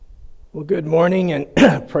Well, good morning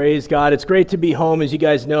and praise God. It's great to be home. As you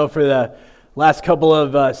guys know, for the last couple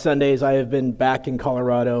of Sundays, I have been back in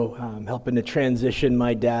Colorado helping to transition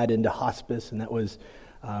my dad into hospice, and that was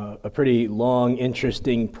a pretty long,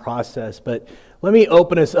 interesting process. But let me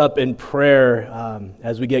open us up in prayer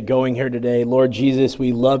as we get going here today. Lord Jesus,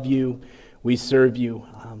 we love you. We serve you.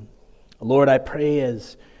 Lord, I pray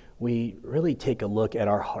as we really take a look at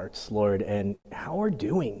our hearts, Lord, and how we're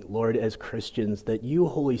doing, Lord, as Christians, that you,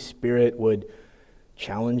 Holy Spirit, would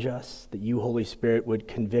challenge us, that you, Holy Spirit, would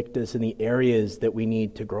convict us in the areas that we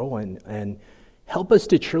need to grow in, and help us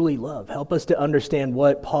to truly love. Help us to understand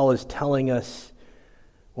what Paul is telling us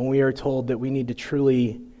when we are told that we need to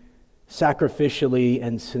truly, sacrificially,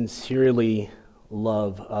 and sincerely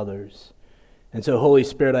love others. And so, Holy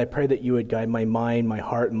Spirit, I pray that you would guide my mind, my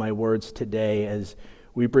heart, and my words today as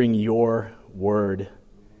we bring your word.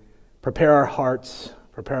 Prepare our hearts,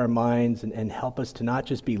 prepare our minds, and help us to not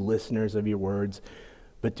just be listeners of your words,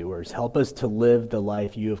 but doers. Help us to live the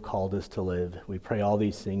life you have called us to live. We pray all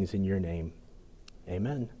these things in your name.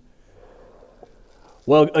 Amen.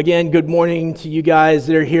 Well, again, good morning to you guys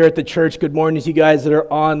that are here at the church. Good morning to you guys that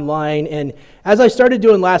are online. And as I started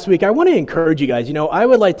doing last week, I want to encourage you guys. I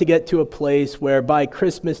would like to get to a place where by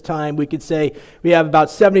Christmas time, we could say we have about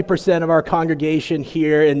 70% of our congregation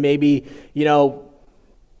here and maybe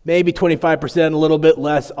 25%, a little bit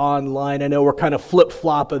less online. I know we're kind of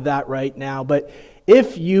flip-flop of that right now. But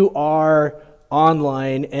if you are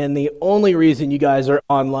online, and the only reason you guys are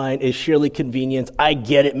online is sheerly convenience. I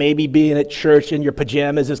get it. Maybe being at church in your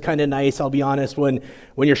pajamas is kind of nice. I'll be honest, when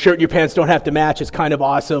your shirt and your pants don't have to match, it's kind of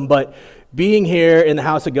awesome. But being here in the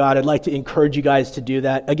house of God, I'd like to encourage you guys to do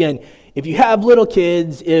that. Again, if you have little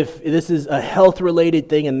kids, if this is a health-related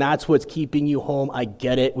thing and that's what's keeping you home, I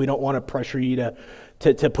get it. We don't want to pressure you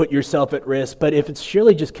to put yourself at risk. But if it's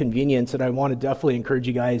surely just convenience, and I want to definitely encourage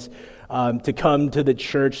you guys to come to the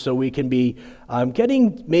church so we can be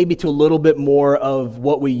getting maybe to a little bit more of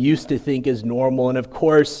what we used to think is normal. And of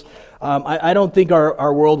course, I don't think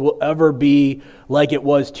our world will ever be like it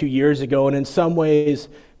was 2 years ago. And in some ways,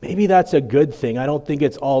 maybe that's a good thing. I don't think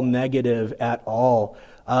it's all negative at all.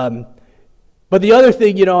 But the other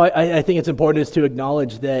thing, I think it's important is to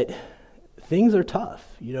acknowledge that things are tough.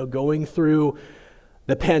 Going through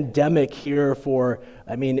the pandemic here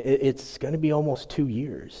it's going to be almost 2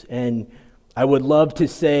 years. And I would love to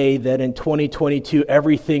say that in 2022,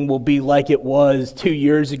 everything will be like it was 2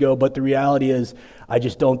 years ago, but the reality is I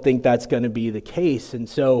just don't think that's going to be the case. And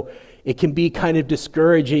so it can be kind of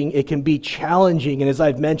discouraging. It can be challenging. And as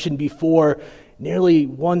I've mentioned before, nearly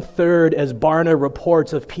 1/3, as Barna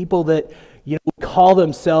reports, of people that call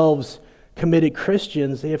themselves committed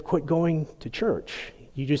Christians, they have quit going to church.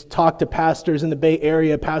 You just talk to pastors in the Bay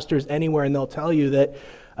Area, pastors anywhere, and they'll tell you that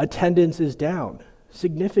attendance is down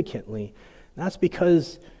significantly. And that's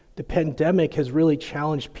because the pandemic has really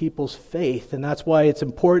challenged people's faith, and that's why it's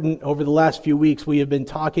important. Over the last few weeks, we have been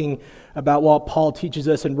talking about what Paul teaches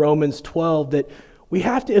us in Romans 12, that we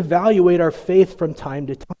have to evaluate our faith from time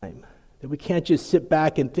to time, that we can't just sit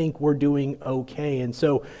back and think we're doing okay. And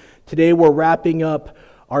so today we're wrapping up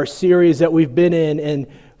our series that we've been in, and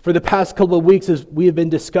for the past couple of weeks, as we have been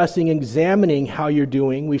discussing, examining how you're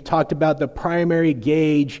doing, we've talked about the primary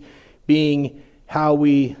gauge being how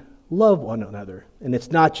we love one another. And it's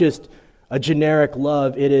not just a generic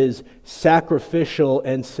love, it is sacrificial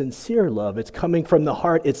and sincere love. It's coming from the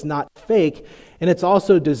heart, it's not fake, and it's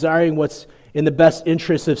also desiring what's in the best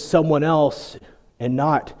interest of someone else and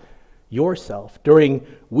not yourself. During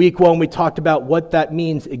week 1, we talked about what that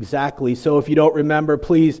means exactly. So if you don't remember,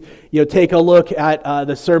 please take a look at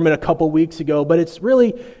the sermon a couple weeks ago. But it's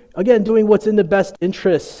really, again, doing what's in the best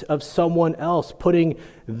interests of someone else, putting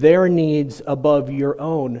their needs above your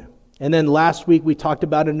own. And then last week, we talked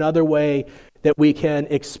about another way that we can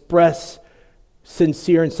express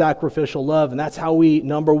sincere and sacrificial love. And that's how we,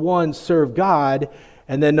 number 1, serve God.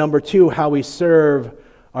 And then number 2, how we serve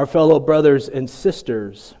our fellow brothers and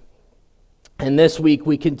sisters. And this week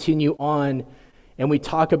we continue on and we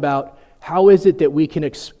talk about how is it that we can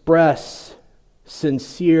express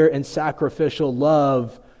sincere and sacrificial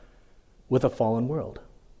love with a fallen world?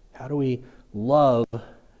 How do we love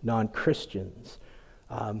non-Christians?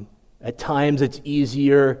 At times it's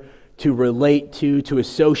easier to relate to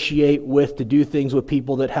associate with, to do things with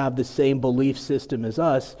people that have the same belief system as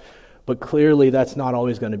us. But clearly that's not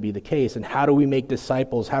always going to be the case. And how do we make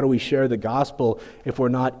disciples? How do we share the gospel if we're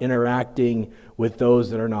not interacting with those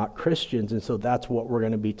that are not Christians? And so that's what we're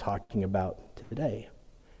going to be talking about today.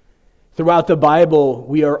 Throughout the Bible,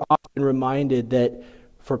 we are often reminded that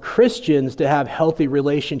for Christians to have healthy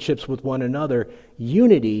relationships with one another,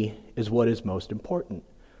 unity is what is most important.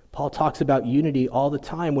 Paul talks about unity all the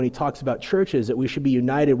time when he talks about churches, that we should be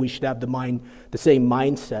united, we should have the same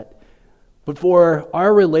mindset. But for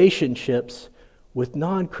our relationships with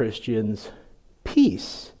non-Christians,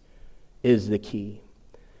 peace is the key.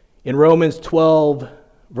 In Romans 12,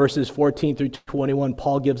 verses 14 through 21,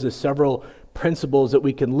 Paul gives us several principles that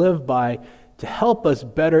we can live by to help us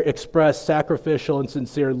better express sacrificial and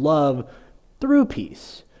sincere love through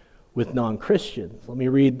peace with non-Christians. Let me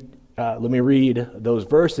read those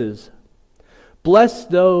verses. Bless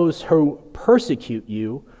those who persecute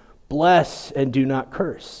you. Bless and do not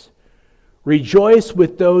curse. Rejoice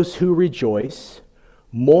with those who rejoice.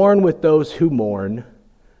 Mourn with those who mourn.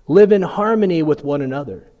 Live in harmony with one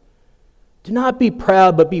another. Do not be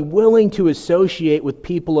proud, but be willing to associate with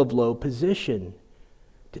people of low position.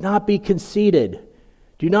 Do not be conceited.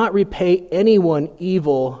 Do not repay anyone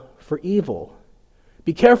evil for evil.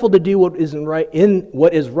 Be careful to do what is right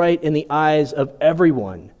in the eyes of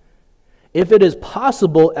everyone. If it is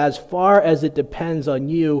possible, as far as it depends on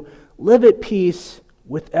you, live at peace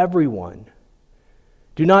with everyone.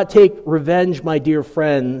 Do not take revenge, my dear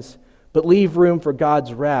friends, but leave room for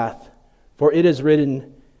God's wrath, for it is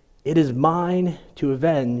written, "It is mine to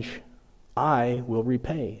avenge, I will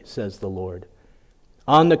repay," says the Lord.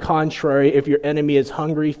 On the contrary, if your enemy is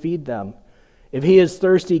hungry, feed them. If he is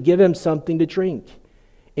thirsty, give him something to drink.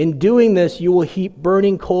 In doing this, you will heap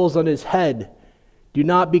burning coals on his head. Do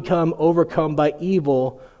not become overcome by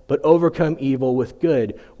evil, but overcome evil with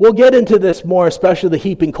good. We'll get into this more, especially the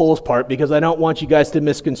heaping coals part, because I don't want you guys to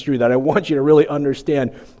misconstrue that. I want you to really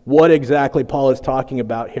understand what exactly Paul is talking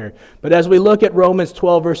about here. But as we look at Romans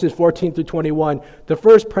 12, verses 14 through 21, the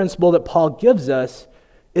first principle that Paul gives us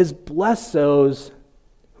is bless those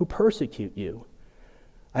who persecute you.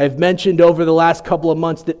 I have mentioned over the last couple of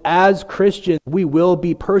months that as Christians, we will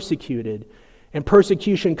be persecuted. And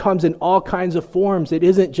persecution comes in all kinds of forms. It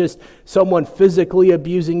isn't just someone physically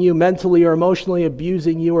abusing you, mentally or emotionally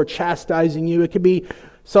abusing you or chastising you. It could be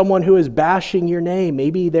someone who is bashing your name.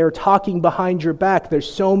 Maybe they're talking behind your back. There's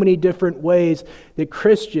so many different ways that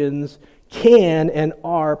Christians can and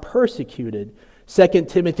are persecuted. 2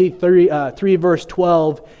 Timothy 3 verse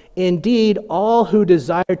 12, indeed, all who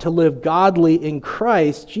desire to live godly in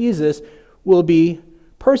Christ Jesus will be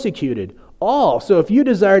persecuted. All. So if you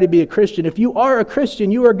desire to be a Christian, if you are a Christian,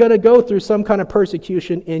 you are going to go through some kind of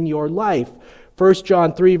persecution in your life. 1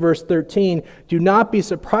 John 3 verse 13, do not be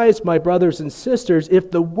surprised, my brothers and sisters, if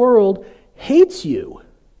the world hates you.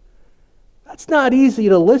 That's not easy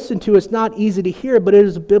to listen to. It's not easy to hear, but it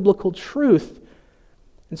is a biblical truth.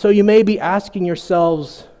 And so you may be asking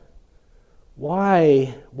yourselves,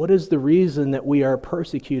 why? What is the reason that we are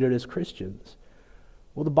persecuted as Christians?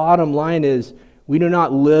 Well, the bottom line is we do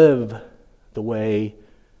not live the way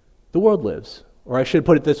the world lives. Or I should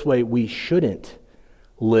put it this way, we shouldn't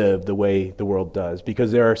live the way the world does,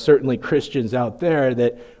 because there are certainly Christians out there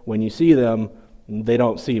that when you see them, they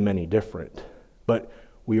don't seem any different. But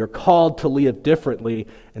we are called to live differently,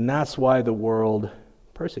 and that's why the world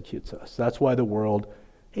persecutes us. That's why the world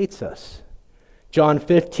hates us. John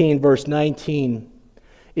 15, verse 19,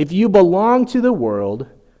 if you belong to the world,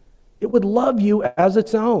 it would love you as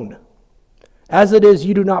its own. As it is,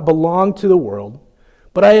 you do not belong to the world,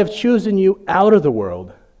 but I have chosen you out of the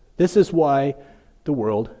world. This is why the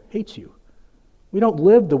world hates you. We don't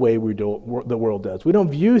live the way the world does. We don't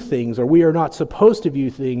view things, or we are not supposed to view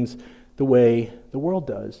things the way the world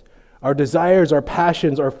does. Our desires, our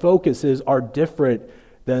passions, our focuses are different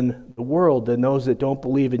than the world, than those that don't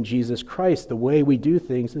believe in Jesus Christ. The way we do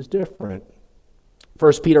things is different.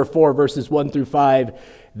 1 Peter 4, verses 1 through 5,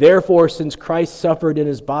 therefore, since Christ suffered in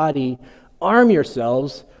his body, arm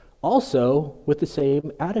yourselves also with the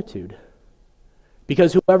same attitude.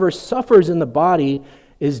 Because whoever suffers in the body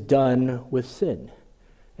is done with sin.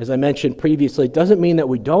 As I mentioned previously, it doesn't mean that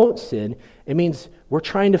we don't sin. It means we're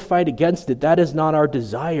trying to fight against it. That is not our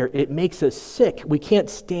desire. It makes us sick. We can't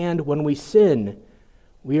stand when we sin.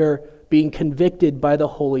 We are being convicted by the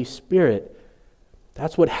Holy Spirit.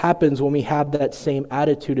 That's what happens when we have that same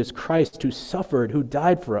attitude as Christ, who suffered, who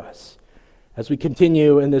died for us. As we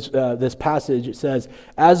continue in this passage, it says,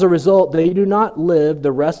 as a result, they do not live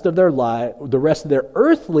the rest of their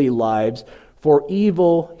earthly lives for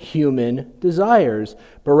evil human desires,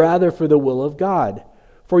 but rather for the will of God.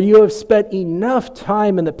 For you have spent enough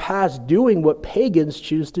time in the past doing what pagans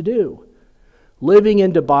choose to do, living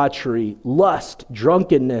in debauchery, lust,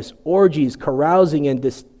 drunkenness, orgies, carousing, and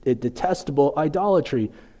detestable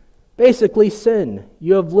idolatry. Basically, sin.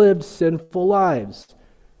 You have lived sinful lives.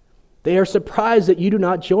 They are surprised that you do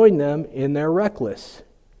not join them in their reckless,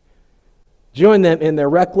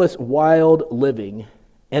 wild living,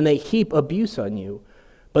 and they heap abuse on you.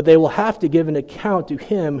 but they will have to give an account to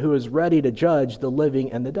him who is ready to judge the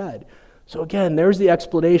living and the dead. So again, there's the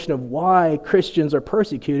explanation of why Christians are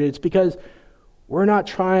persecuted. It's because we're not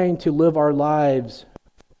trying to live our lives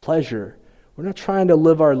for pleasure. We're not trying to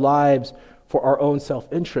live our lives for our own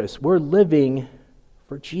self-interest. We're living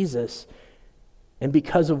for Jesus and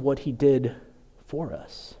because of what he did for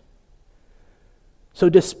us. So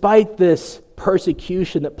despite this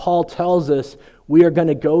persecution that Paul tells us we are going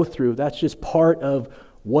to go through, that's just part of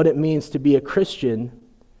what it means to be a Christian,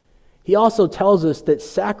 he also tells us that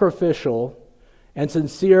sacrificial and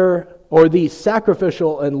sincere, or the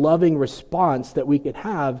sacrificial and loving response that we could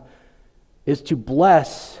have is to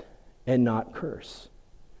bless and not curse.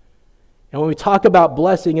 And when we talk about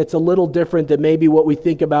blessing, it's a little different than maybe what we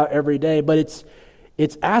think about every day, but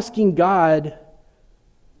it's asking God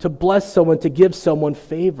to bless someone, to give someone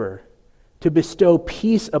favor, to bestow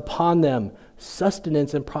peace upon them,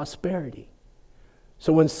 sustenance and prosperity.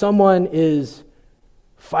 So when someone is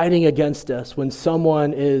fighting against us, when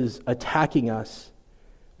someone is attacking us,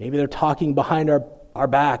 maybe they're talking behind our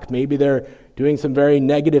back, maybe they're doing some very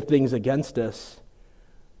negative things against us,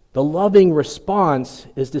 the loving response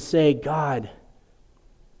is to say, God,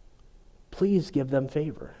 please give them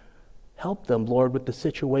favor. Help them, Lord, with the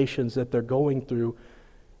situations that they're going through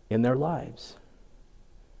in their lives.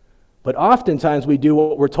 But oftentimes we do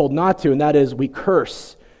what we're told not to, and that is we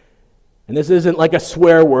curse. And this isn't like a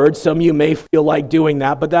swear word. Some of you may feel like doing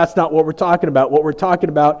that, but that's not what we're talking about. What we're talking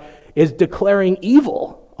about is declaring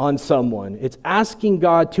evil on someone. It's asking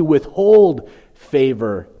God to withhold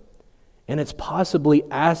favor. And it's possibly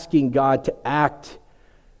asking God to act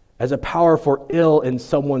as a power for ill in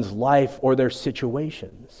someone's life or their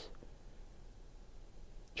situations.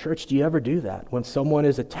 Church, do you ever do that? When someone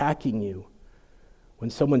is attacking you, when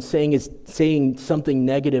someone's saying something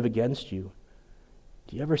negative against you,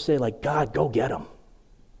 do you ever say, like, God, go get them?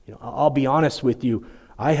 I'll be honest with you.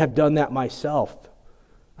 I have done that myself.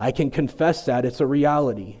 I can confess that. It's a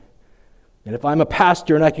reality. And if I'm a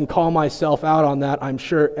pastor and I can call myself out on that, I'm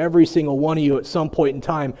sure every single one of you at some point in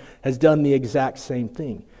time has done the exact same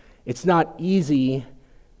thing. It's not easy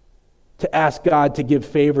to ask God to give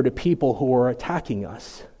favor to people who are attacking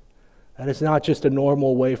us. That is not just a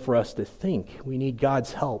normal way for us to think. We need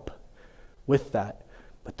God's help with that.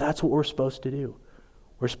 But that's what we're supposed to do.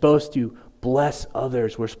 We're supposed to bless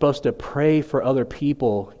others. We're supposed to pray for other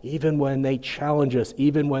people, even when they challenge us,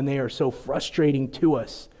 even when they are so frustrating to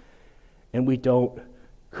us, and we don't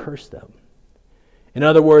curse them. In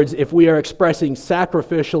other words, if we are expressing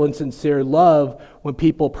sacrificial and sincere love when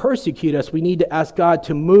people persecute us, we need to ask God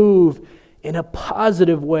to move in a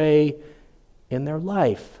positive way in their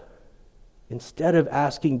life, instead of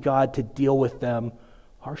asking God to deal with them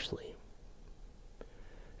harshly.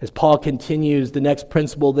 As Paul continues, the next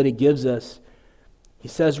principle that he gives us, he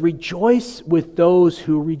says, rejoice with those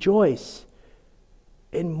who rejoice,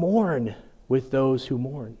 and mourn with those who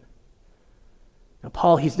mourn. Now,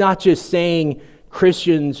 Paul, he's not just saying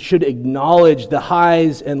Christians should acknowledge the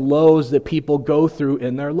highs and lows that people go through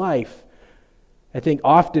in their life. I think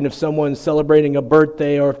often if someone's celebrating a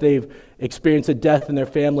birthday or if they've experienced a death in their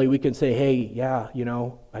family, we can say, hey, yeah,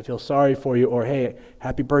 I feel sorry for you, or hey,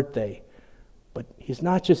 happy birthday. But he's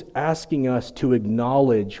not just asking us to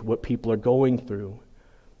acknowledge what people are going through.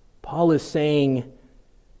 Paul is saying,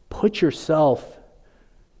 put yourself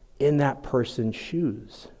in that person's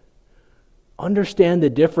shoes. Understand the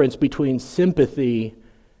difference between sympathy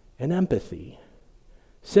and empathy.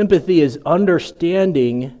 Sympathy is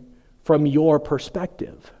understanding from your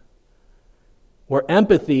perspective. Where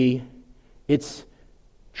empathy, it's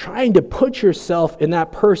trying to put yourself in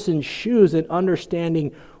that person's shoes and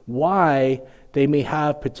understanding why they may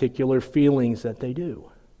have particular feelings that they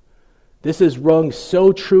do. This has rung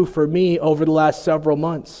so true for me over the last several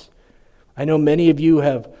months. I know many of you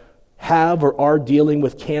have or are dealing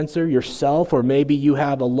with cancer yourself, or maybe you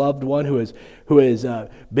have a loved one who has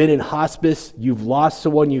been in hospice. You've lost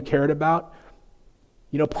someone you cared about.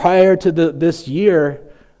 Prior to this year,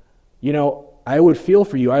 I would feel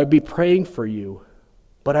for you. I would be praying for you.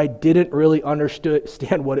 But I didn't really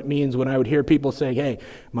understand what it means when I would hear people saying, hey,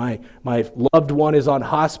 my loved one is on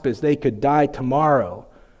hospice. They could die tomorrow.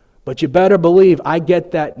 But you better believe I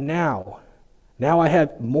get that now. Now I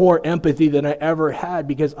have more empathy than I ever had,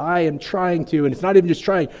 because I am trying to, and it's not even just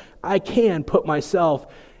trying, I can put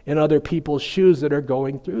myself in other people's shoes that are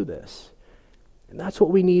going through this. And that's what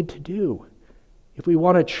we need to do. If we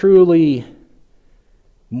want to truly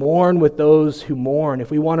mourn with those who mourn, if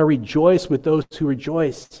we want to rejoice with those who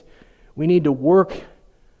rejoice, we need to work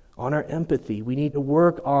on our empathy. We need to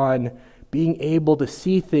work on being able to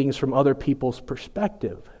see things from other people's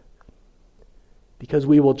perspective. because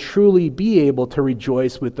we will truly be able to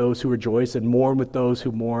rejoice with those who rejoice and mourn with those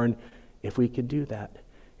who mourn if we can do that.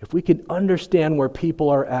 If we can understand where people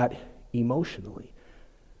are at emotionally.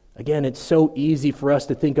 Again, it's so easy for us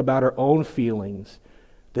to think about our own feelings.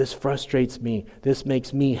 This frustrates me. This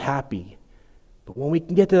makes me happy. But when we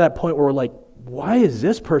can get to that point where we're like, why is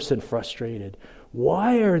this person frustrated?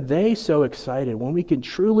 Why are they so excited? When we can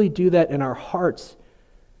truly do that in our hearts,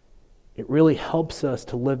 it really helps us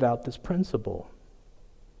to live out this principle.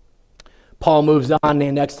 Paul moves on,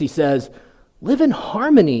 and next he says, live in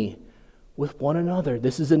harmony with one another.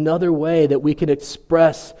 This is another way that we can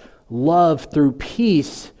express love through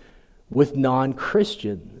peace with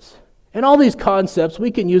non-Christians. And all these concepts, we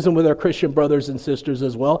can use them with our Christian brothers and sisters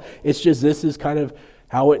as well. It's just this is kind of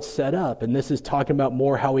how it's set up. And this is talking about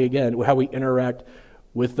more how we interact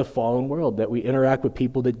with the fallen world, that we interact with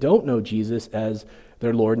people that don't know Jesus as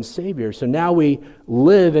their Lord and Savior. So now we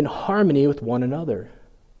live in harmony with one another.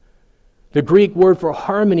 The Greek word for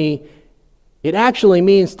harmony, it actually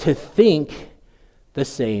means to think the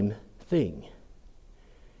same thing.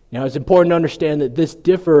 Now, it's important to understand that this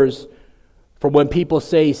differs from when people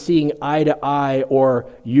say seeing eye to eye or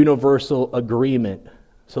universal agreement.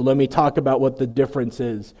 So let me talk about what the difference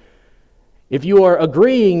is. If you are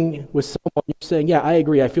agreeing with someone, you're saying, yeah, I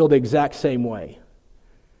agree, I feel the exact same way.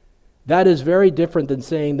 That is very different than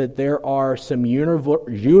saying that there are some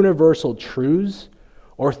universal truths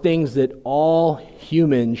or things that all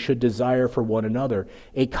humans should desire for one another,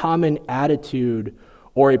 a common attitude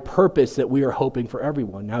or a purpose that we are hoping for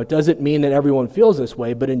everyone. Now, it doesn't mean that everyone feels this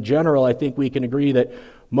way, but in general, I think we can agree that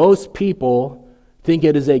most people think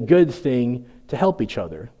it is a good thing to help each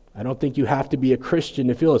other. I don't think you have to be a Christian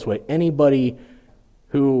to feel this way. Anybody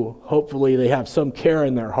who hopefully they have some care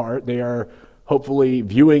in their heart, they are hopefully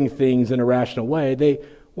viewing things in a rational way, they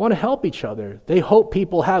want to help each other. They hope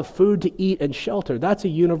people have food to eat and shelter. That's a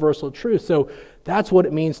universal truth. So that's what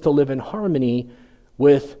it means to live in harmony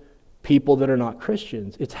with people that are not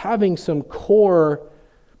Christians. It's having some core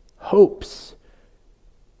hopes,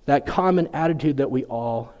 that common attitude that we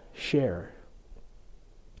all share.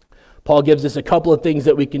 Paul gives us a couple of things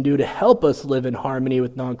that we can do to help us live in harmony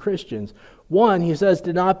with non-Christians. One, he says,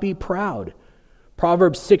 do not be proud.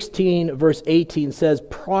 Proverbs 16, verse 18 says,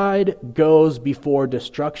 pride goes before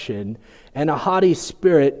destruction, and a haughty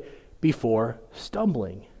spirit before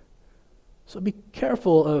stumbling. So be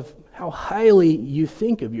careful of how highly you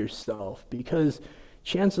think of yourself, because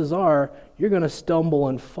chances are you're going to stumble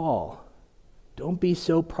and fall. Don't be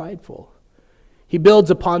so prideful. He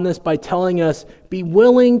builds upon this by telling us, be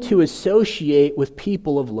willing to associate with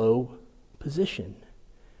people of low position.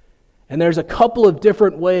 And there's a couple of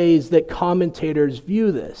different ways that commentators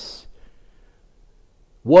view this.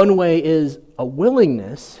 One way is a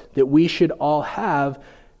willingness that we should all have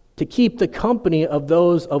to keep the company of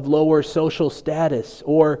those of lower social status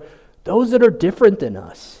or those that are different than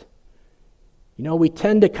us. You know, we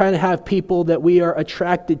tend to kind of have people that we are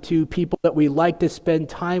attracted to, people that we like to spend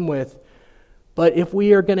time with. But if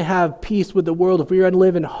we are going to have peace with the world, if we are going to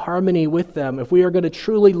live in harmony with them, if we are going to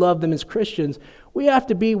truly love them as Christians, we have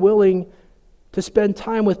to be willing to spend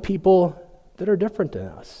time with people that are different than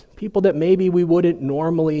us, people that maybe we wouldn't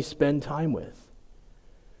normally spend time with.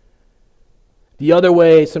 The other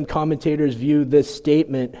way some commentators view this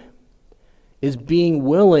statement is being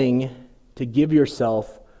willing to give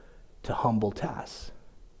yourself to humble tasks.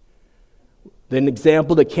 An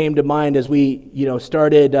example that came to mind as we,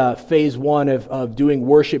 started phase one of doing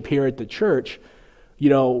worship here at the church,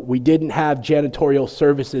 we didn't have janitorial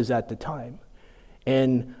services at the time.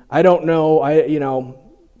 And I don't know,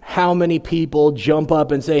 how many people jump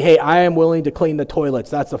up and say, hey, I am willing to clean the toilets.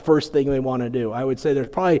 That's the first thing they want to do. I would say there's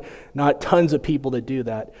probably not tons of people that do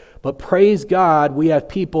that. But praise God, we have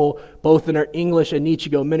people both in our English and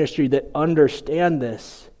Nichigo ministry that understand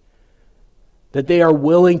this, that they are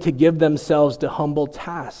willing to give themselves to humble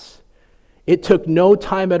tasks. It took no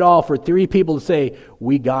time at all for 3 people to say,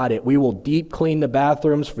 we got it. We will deep clean the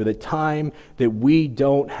bathrooms for the time that we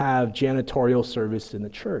don't have janitorial service in the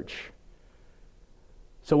church.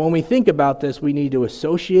 So when we think about this, we need to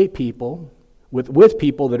associate people with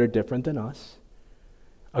people that are different than us.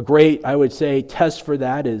 A great, I would say, test for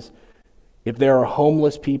that is if there are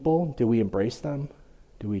homeless people, do we embrace them?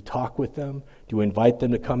 Do we talk with them? Do we invite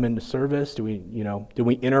them to come into service? Do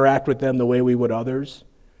we interact with them the way we would others?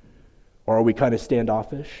 Or are we kind of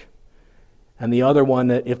standoffish? And the other one,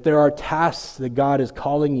 that if there are tasks that God is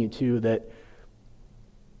calling you to that,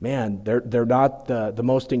 man, they're not the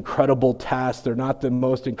most incredible tasks, they're not the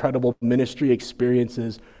most incredible ministry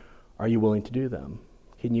experiences, are you willing to do them?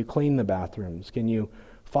 Can you clean the bathrooms? Can you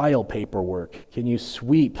file paperwork? Can you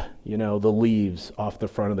sweep, the leaves off the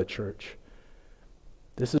front of the church?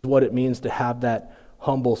 This is what it means to have that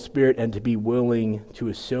humble spirit and to be willing to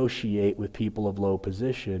associate with people of low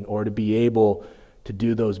position, or to be able to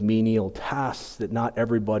do those menial tasks that not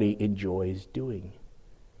everybody enjoys doing.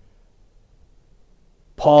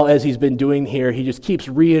 Paul, as he's been doing here, he just keeps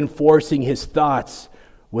reinforcing his thoughts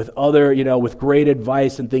with other, with great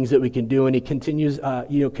advice and things that we can do. And he continues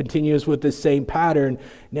with this same pattern.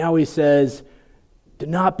 Now he says, do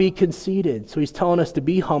not be conceited. So he's telling us to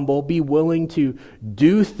be humble, be willing to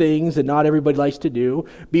do things that not everybody likes to do,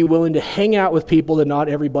 be willing to hang out with people that not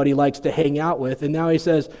everybody likes to hang out with. And now he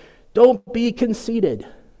says, don't be conceited.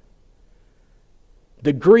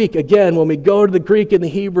 The Greek, again, when we go to the Greek and the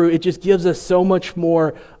Hebrew, it just gives us so much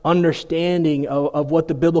more understanding of what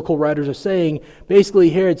the biblical writers are saying. Basically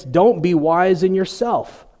here it's don't be wise in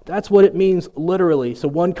yourself. That's what it means literally. So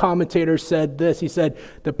one commentator said this. He said,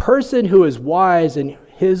 the person who is wise in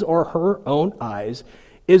his or her own eyes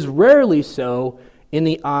is rarely so in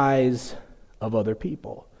the eyes of other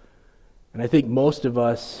people. And I think most of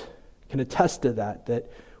us can attest to that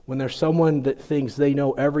when there's someone that thinks they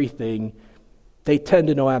know everything, they tend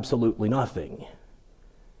to know absolutely nothing,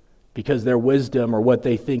 because their wisdom or what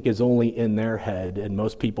they think is only in their head, and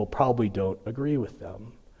most people probably don't agree with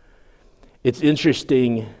them. It's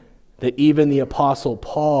interesting that even the Apostle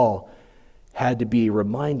Paul had to be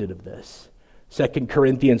reminded of this. 2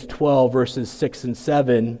 Corinthians 12, verses 6 and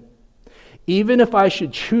 7, even if I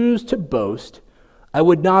should choose to boast, I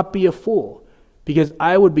would not be a fool, because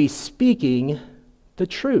I would be speaking the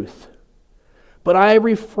truth. But I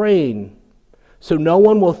refrain, so no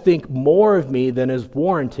one will think more of me than is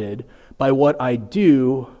warranted by what I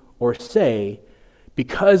do or say,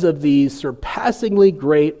 because of these surpassingly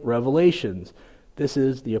great revelations. This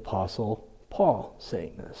is the Apostle Paul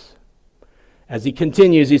saying this. As he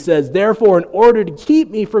continues, he says, therefore, in order to keep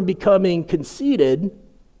me from becoming conceited,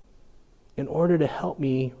 in order to help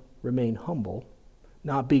me remain humble,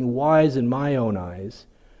 not being wise in my own eyes,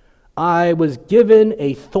 I was given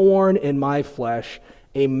a thorn in my flesh,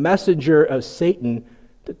 a messenger of Satan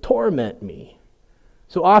to torment me.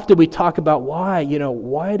 So often we talk about why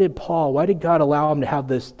did God allow him to have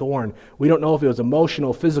this thorn? We don't know if it was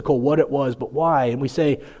emotional, physical, what it was, but why? And we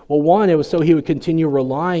say, well, one, it was so he would continue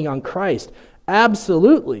relying on Christ.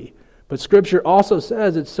 Absolutely. But Scripture also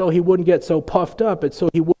says it's so he wouldn't get so puffed up. It's so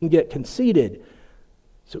he wouldn't get conceited.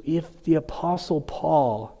 So if the Apostle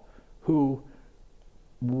Paul, who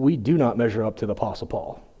we do not measure up to the Apostle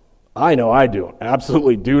Paul, I know I do,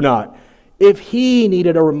 absolutely do not. If he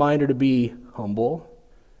needed a reminder to be humble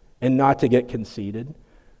and not to get conceited,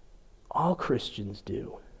 all Christians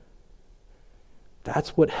do.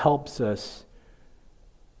 That's what helps us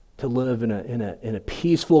to live in a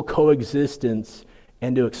peaceful coexistence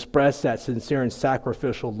and to express that sincere and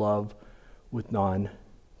sacrificial love with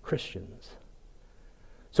non-Christians.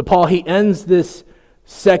 So Paul, he ends this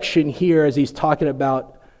section here as he's talking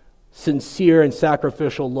about sincere and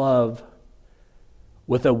sacrificial love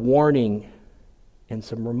with a warning and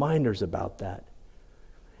some reminders about that.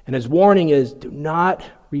 And his warning is, do not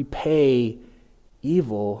repay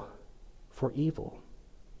evil for evil.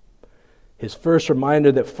 His first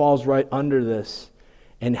reminder that falls right under this,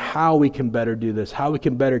 and how we can better do this, how we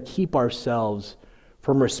can better keep ourselves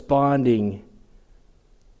from responding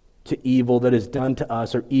to evil that is done to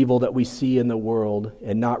us or evil that we see in the world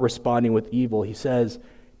and not responding with evil. He says,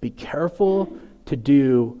 be careful to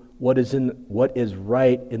do what is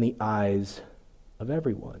right in the eyes of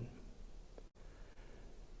everyone.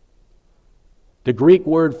 The Greek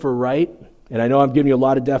word for right, and I know I'm giving you a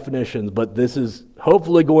lot of definitions, but this is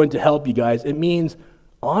hopefully going to help you guys. It means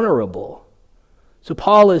honorable. So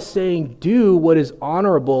Paul is saying, do what is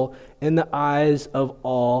honorable in the eyes of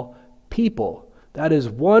all people. That is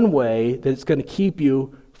one way that it's going to keep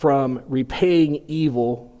you from repaying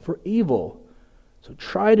evil for evil. So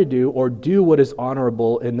try to do what is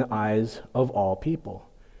honorable in the eyes of all people.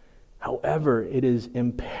 However, it is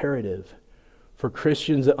imperative for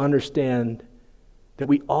Christians to understand that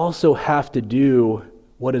we also have to do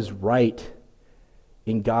what is right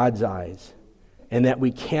in God's eyes, and that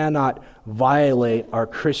we cannot violate our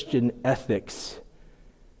Christian ethics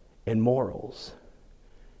and morals.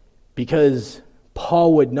 Because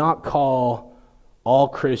Paul would not call all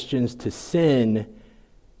Christians to sin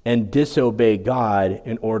and disobey God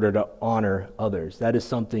in order to honor others. That is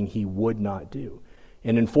something he would not do.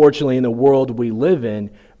 And unfortunately, in the world we live in,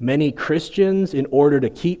 many Christians, in order to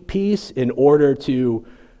keep peace, in order to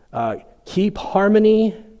keep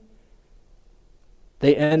harmony,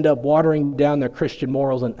 they end up watering down their Christian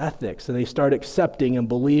morals and ethics, and they start accepting and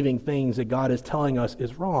believing things that God is telling us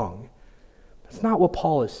is wrong. That's not what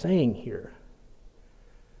Paul is saying here.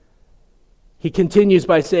 He continues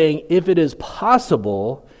by saying, if it is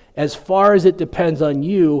possible, as far as it depends on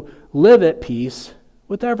you, live at peace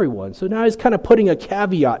with everyone. So now he's kind of putting a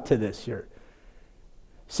caveat to this here.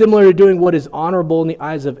 Similar to doing what is honorable in the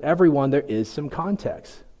eyes of everyone, there is some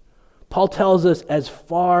context. Paul tells us as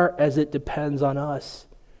far as it depends on us.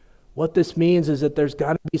 What this means is that there's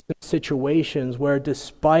got to be some situations where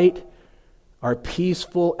despite our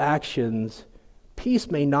peaceful actions,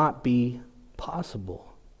 peace may not be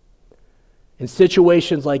possible. In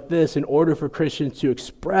situations like this, in order for Christians to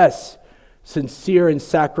express sincere and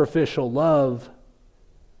sacrificial love,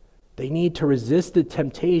 they need to resist the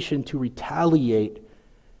temptation to retaliate,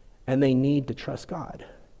 and they need to trust God.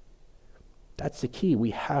 That's the key.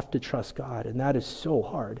 We have to trust God, and that is so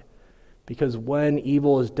hard, because when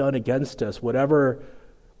evil is done against us, whatever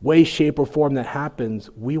way, shape, or form that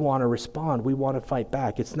happens, we want to respond. We want to fight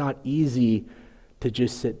back. It's not easy to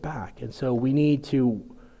just sit back, and so we need to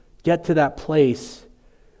get to that place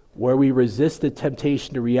where we resist the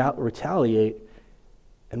temptation to retaliate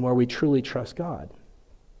and where we truly trust God.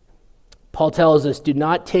 Paul tells us, do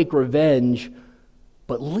not take revenge,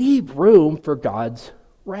 but leave room for God's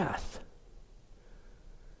wrath.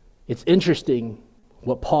 It's interesting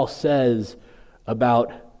what Paul says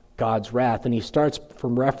about God's wrath, and he starts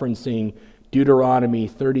from referencing Deuteronomy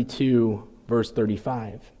 32, verse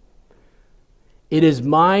 35. It is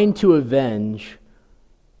mine to avenge,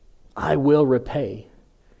 I will repay.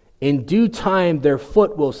 In due time their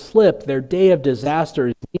foot will slip, their day of disaster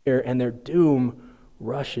is near, and their doom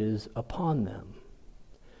rushes upon them.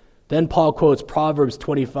 Then Paul quotes Proverbs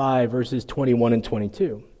 25, verses 21 and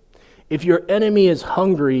 22. If your enemy is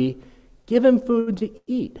hungry, give him food to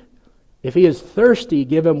eat. If he is thirsty,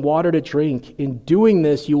 give him water to drink. In doing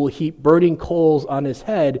this, you will heap burning coals on his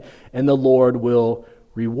head, and the Lord will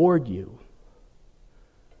reward you.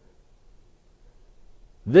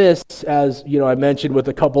 This, as I mentioned with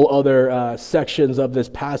a couple other sections of this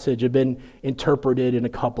passage, have been interpreted in a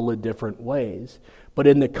couple of different ways. But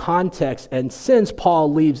in the context, and since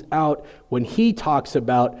Paul leaves out when he talks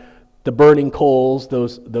about the burning coals,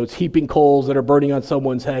 those heaping coals that are burning on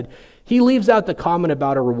someone's head, he leaves out the comment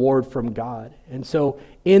about a reward from God. And so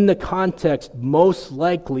in the context, most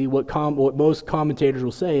likely what most commentators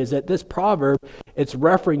will say is that this proverb, it's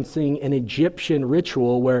referencing an Egyptian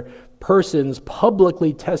ritual where persons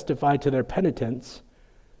publicly testify to their penitence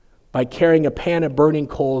by carrying a pan of burning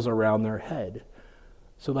coals around their head.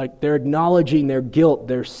 So they're acknowledging their guilt,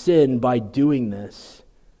 their sin by doing this.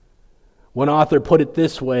 One author put it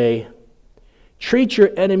this way: treat your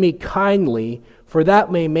enemy kindly, for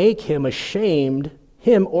that may make him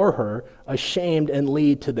or her ashamed, and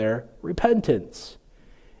lead to their repentance.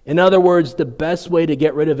 In other words, the best way to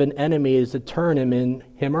get rid of an enemy is to turn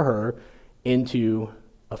him or her into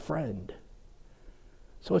a friend.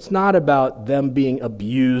 So it's not about them being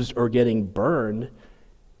abused or getting burned.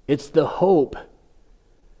 It's the hope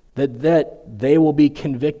that they will be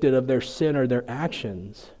convicted of their sin or their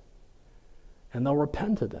actions, and they'll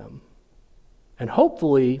repent of them. And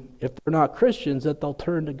hopefully, if they're not Christians, that they'll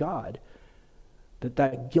turn to God.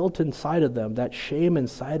 That guilt inside of them, that shame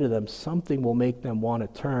inside of them, something will make them want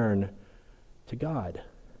to turn to God.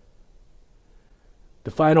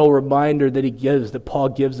 The final reminder that Paul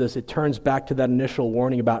gives us, it turns back to that initial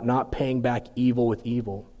warning about not paying back evil with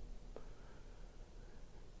evil.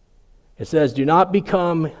 It says, do not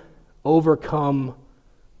become overcome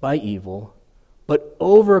by evil, but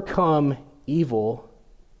overcome evil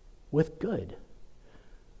with good.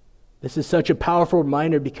 This is such a powerful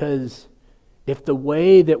reminder, because if the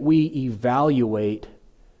way that we evaluate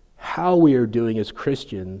how we are doing as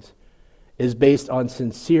Christians is based on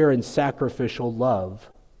sincere and sacrificial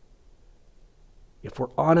love, if we're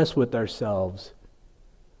honest with ourselves,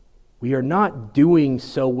 we are not doing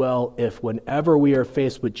so well if whenever we are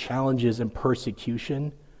faced with challenges and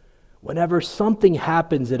persecution, whenever something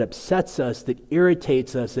happens that upsets us, that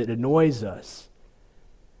irritates us, that annoys us,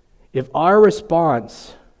 if our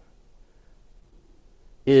response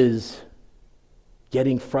is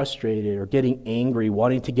getting frustrated or getting angry,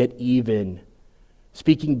 wanting to get even,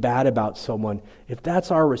 speaking bad about someone, if that's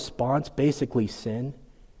our response, basically sin,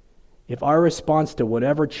 if our response to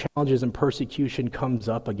whatever challenges and persecution comes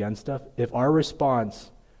up against us, if our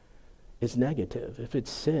response is negative, if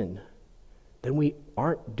it's sin, then we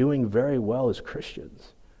aren't doing very well as Christians.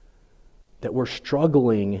 That we're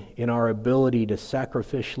struggling in our ability to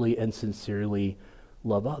sacrificially and sincerely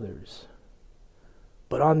love others.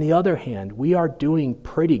 But on the other hand, we are doing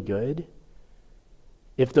pretty good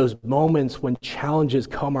if those moments when challenges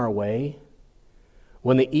come our way,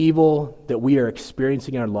 when the evil that we are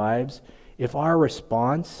experiencing in our lives, if our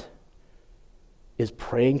response is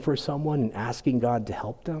praying for someone and asking God to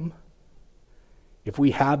help them, if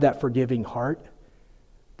we have that forgiving heart,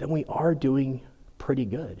 then we are doing pretty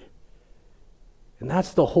good. And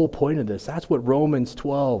that's the whole point of this. That's what Romans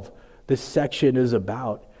 12, this section is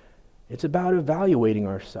about. It's about evaluating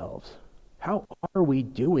ourselves. How are we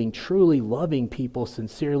doing truly loving people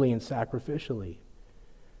sincerely and sacrificially?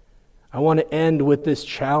 I want to end with this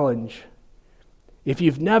challenge. If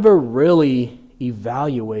you've never really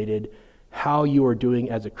evaluated how you are doing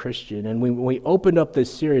as a Christian, and when we opened up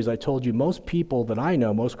this series, I told you most people that I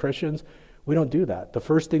know, most Christians, we don't do that. The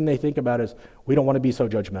first thing they think about is, we don't want to be so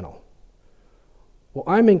judgmental. Well,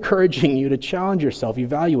 I'm encouraging you to challenge yourself,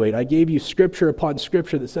 evaluate. I gave you scripture upon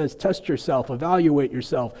scripture that says, test yourself, evaluate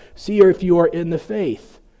yourself, see if you are in the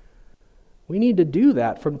faith. We need to do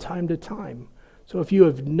that from time to time. So if you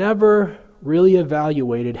have never really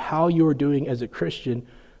evaluated how you are doing as a Christian,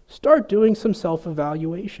 start doing some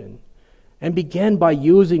self-evaluation. And begin by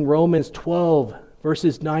using Romans 12,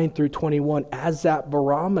 verses 9 through 21 as that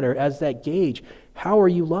barometer, as that gauge. How are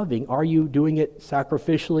you loving? Are you doing it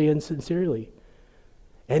sacrificially and sincerely?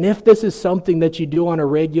 And if this is something that you do on a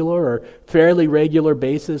regular or fairly regular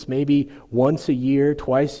basis, maybe once a year,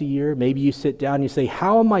 twice a year, maybe you sit down and you say,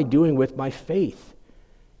 how am I doing with my faith?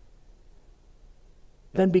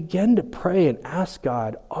 Then begin to pray and ask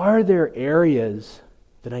God, are there areas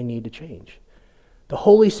that I need to change? The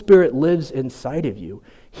Holy Spirit lives inside of you.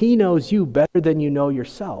 He knows you better than you know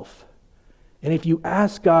yourself. And if you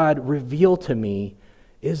ask God, reveal to me,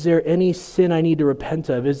 is there any sin I need to repent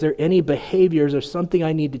of? Is there any behaviors or something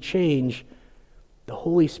I need to change? The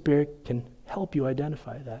Holy Spirit can help you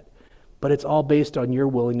identify that. But it's all based on your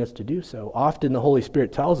willingness to do so. Often the Holy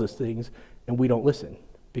Spirit tells us things and we don't listen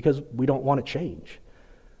because we don't want to change.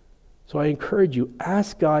 So I encourage you,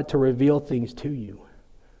 ask God to reveal things to you.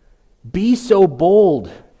 Be so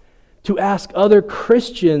bold to ask other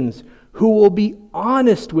Christians who will be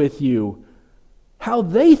honest with you how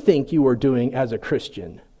they think you are doing as a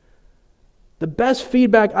Christian. The best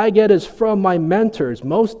feedback I get is from my mentors.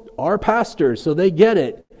 Most are pastors, so they get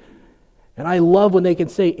it. And I love when they can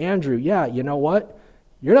say, Andrew, yeah, you know what?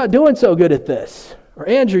 You're not doing so good at this. Or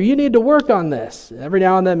Andrew, you need to work on this. Every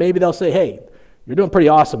now and then maybe they'll say, hey, you're doing pretty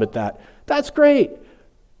awesome at that. That's great.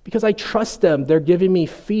 Because I trust them. They're giving me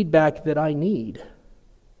feedback that I need.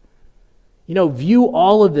 View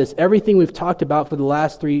all of this, everything we've talked about for the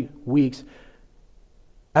last 3 weeks,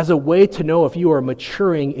 as a way to know if you are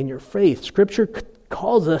maturing in your faith. Scripture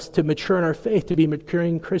calls us to mature in our faith, to be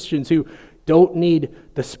maturing Christians who don't need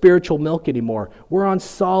the spiritual milk anymore. We're on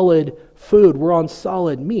solid food. We're on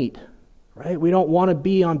solid meat, right? We don't want to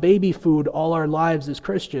be on baby food all our lives as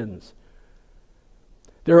Christians.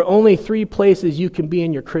 There are only 3 places you can be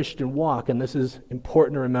in your Christian walk, and this is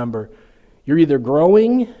important to remember. You're either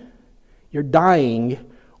growing, you're dying,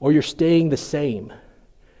 or you're staying the same.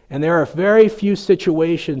 And there are very few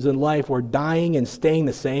situations in life where dying and staying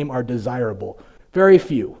the same are desirable. Very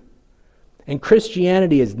few. And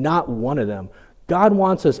Christianity is not one of them. God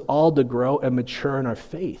wants us all to grow and mature in our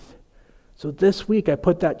faith. So this week I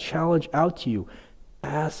put that challenge out to you.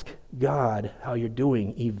 Ask God how you're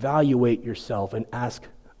doing. Evaluate yourself and ask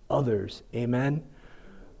others. Amen?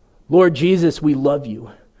 Lord Jesus, we love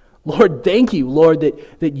you. Lord, thank you, Lord,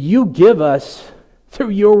 that you give us, through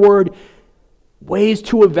your word, ways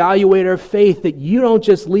to evaluate our faith, that you don't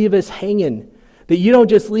just leave us hanging, that you don't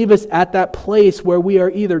just leave us at that place where we are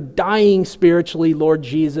either dying spiritually, Lord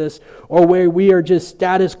Jesus, or where we are just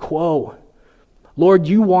status quo. Lord,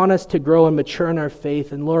 you want us to grow and mature in our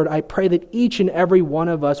faith. And Lord, I pray that each and every one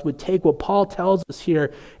of us would take what Paul tells us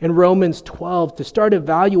here in Romans 12 to start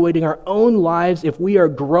evaluating our own lives if we are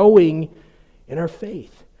growing in our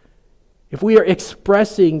faith. If we are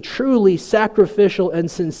expressing truly sacrificial and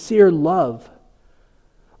sincere love.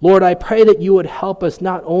 Lord, I pray that you would help us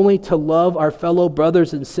not only to love our fellow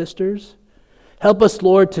brothers and sisters, help us,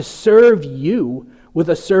 Lord, to serve you with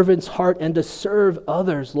a servant's heart and to serve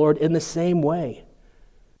others, Lord, in the same way.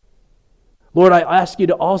 Lord, I ask you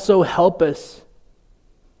to also help us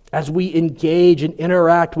as we engage and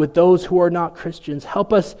interact with those who are not Christians.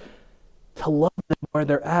 Help us to love them where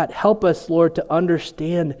they're at. Help us, Lord, to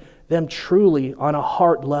understand them truly on a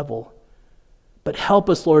heart level. But help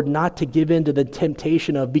us, Lord, not to give in to the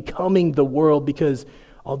temptation of becoming the world, because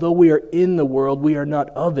although we are in the world, we are not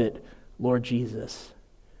of it, Lord Jesus.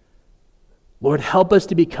 Lord, help us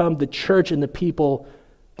to become the church and the people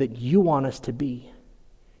that you want us to be,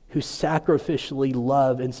 who sacrificially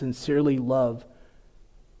love and sincerely love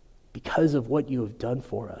because of what you have done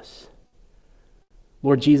for us.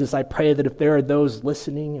 Lord Jesus, I pray that if there are those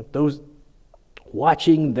listening, if those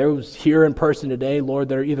watching, those here in person today, Lord,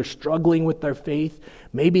 that are either struggling with their faith,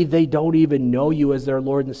 maybe they don't even know you as their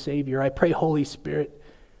Lord and Savior, I pray, Holy Spirit,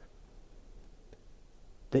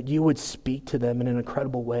 that you would speak to them in an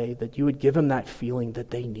incredible way, that you would give them that feeling that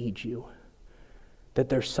they need you, that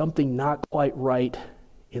there's something not quite right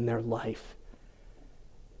in their life.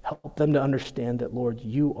 Help them to understand that, Lord,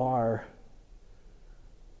 you are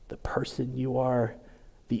the person, you are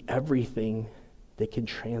the everything that can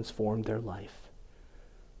transform their life.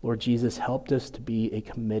 Lord Jesus, help us to be a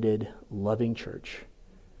committed, loving church.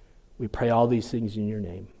 We pray all these things in your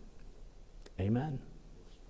name. Amen.